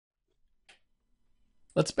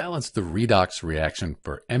Let's balance the redox reaction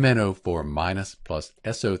for MnO4- plus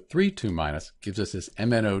SO3 2- gives us this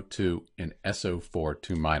MnO2 and SO4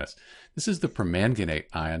 2-. This is the permanganate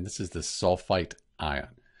ion. This is the sulfite ion.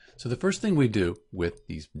 So the first thing we do with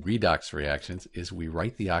these redox reactions is we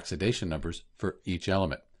write the oxidation numbers for each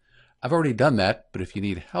element. I've already done that, but if you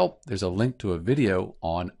need help, there's a link to a video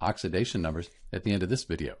on oxidation numbers at the end of this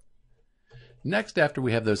video. Next, after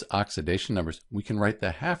we have those oxidation numbers, we can write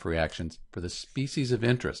the half reactions for the species of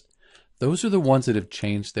interest. Those are the ones that have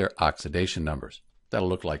changed their oxidation numbers. That'll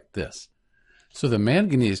look like this. So the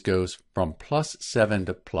manganese goes from +7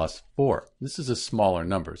 to +4. This is a smaller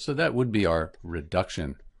number, so that would be our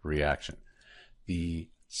reduction reaction. The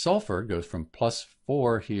sulfur goes from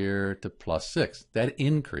 +4 here to +6. That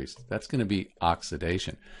increased. That's going to be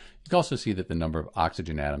oxidation. You can also see that the number of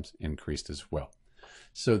oxygen atoms increased as well.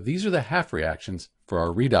 So these are the half reactions for our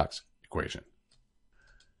redox equation.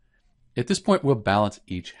 At this point, we'll balance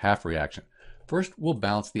each half reaction. First, we'll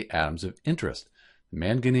balance the atoms of interest.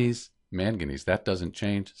 Manganese, manganese, that doesn't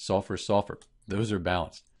change. Sulfur, sulfur, those are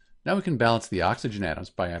balanced. Now we can balance the oxygen atoms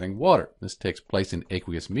by adding water. This takes place in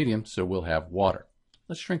aqueous medium, so we'll have water.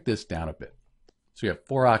 Let's shrink this down a bit. So we have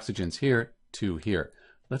 4 oxygens here, 2 here.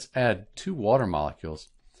 Let's add 2 water molecules.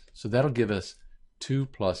 So that'll give us 2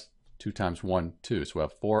 plus 2 times 1, 2. So we'll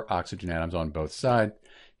have 4 oxygen atoms on both sides.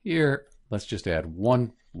 Here, let's just add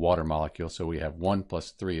 1 water molecule. So we have 1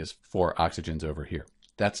 plus 3 is 4 oxygens over here.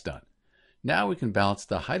 That's done. Now we can balance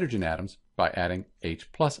the hydrogen atoms by adding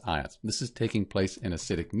H plus ions. This is taking place in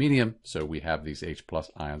acidic medium, so we have these H plus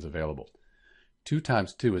ions available. 2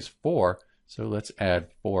 times 2 is 4, so let's add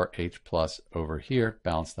 4 H plus over here,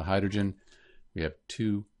 balance the hydrogen. We have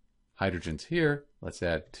 2 hydrogens here. Let's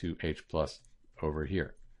add 2 H plus over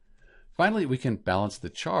here. Finally, we can balance the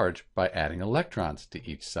charge by adding electrons to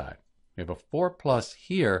each side. We have a 4 plus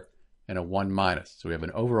here and a 1 minus. So we have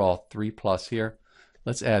an overall 3 plus here.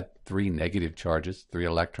 Let's add 3 negative charges, 3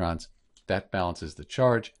 electrons. That balances the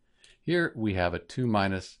charge. Here we have a 2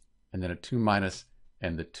 minus and then a 2 minus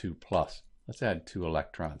and the 2 plus. Let's add 2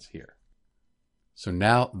 electrons here. So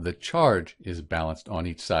now the charge is balanced on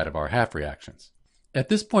each side of our half reactions. At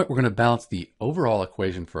this point, we're going to balance the overall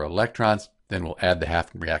equation for electrons. Then we'll add the half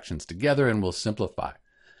reactions together and we'll simplify.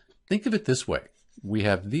 Think of it this way. We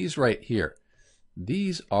have these right here.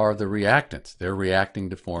 These are the reactants. They're reacting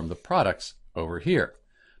to form the products over here.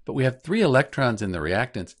 But we have 3 electrons in the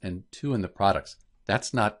reactants and 2 in the products.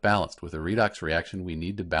 That's not balanced. With a redox reaction, we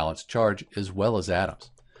need to balance charge as well as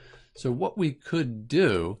atoms. So what we could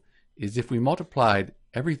do is if we multiplied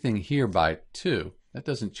everything here by 2, that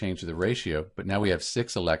doesn't change the ratio, but now we have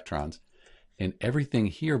 6 electrons. And everything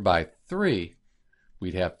here by 3,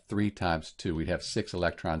 we'd have 3 times 2. We'd have 6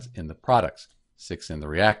 electrons in the products, 6 in the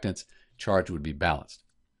reactants. Charge would be balanced.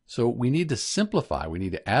 So we need to simplify. We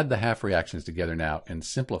need to add the half reactions together now and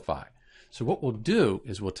simplify. So what we'll do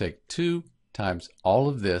is we'll take 2 times all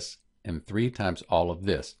of this and 3 times all of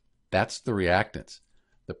this. That's the reactants.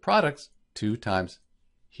 The products, 2 times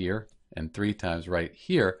here and 3 times right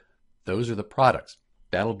here, those are the products.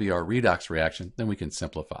 That'll be our redox reaction. Then we can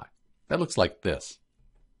simplify. That looks like this.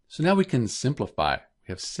 So now we can simplify.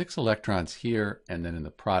 We have 6 electrons here and then in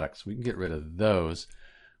the products. We can get rid of those.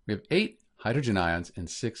 We have 8 hydrogen ions and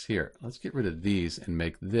 6 here. Let's get rid of these and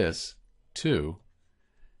make this 2.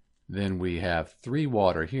 Then we have 3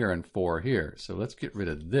 water here and 4 here. So let's get rid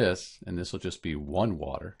of this, and this will just be 1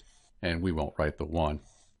 water, and we won't write the 1.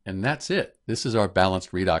 And that's it. This is our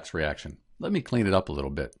balanced redox reaction. Let me clean it up a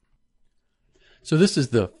little bit. So this is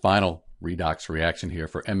the final redox reaction here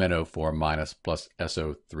for MnO4- plus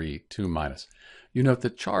SO3 2-. You note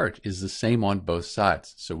the charge is the same on both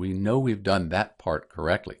sides, so we know we've done that part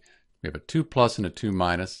correctly. We have a 2 plus and a 2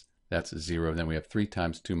 minus, that's 0. Then we have 3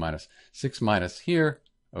 times 2 minus, 6 minus here,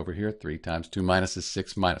 over here, 3 times 2 minus is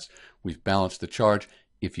 6 minus. We've balanced the charge.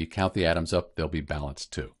 If you count the atoms up, they'll be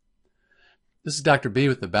balanced too. This is Dr. B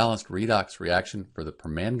with the balanced redox reaction for the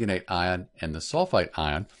permanganate ion and the sulfite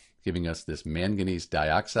ion, giving us this manganese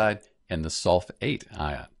dioxide and the sulfate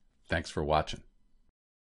ion. Thanks for watching.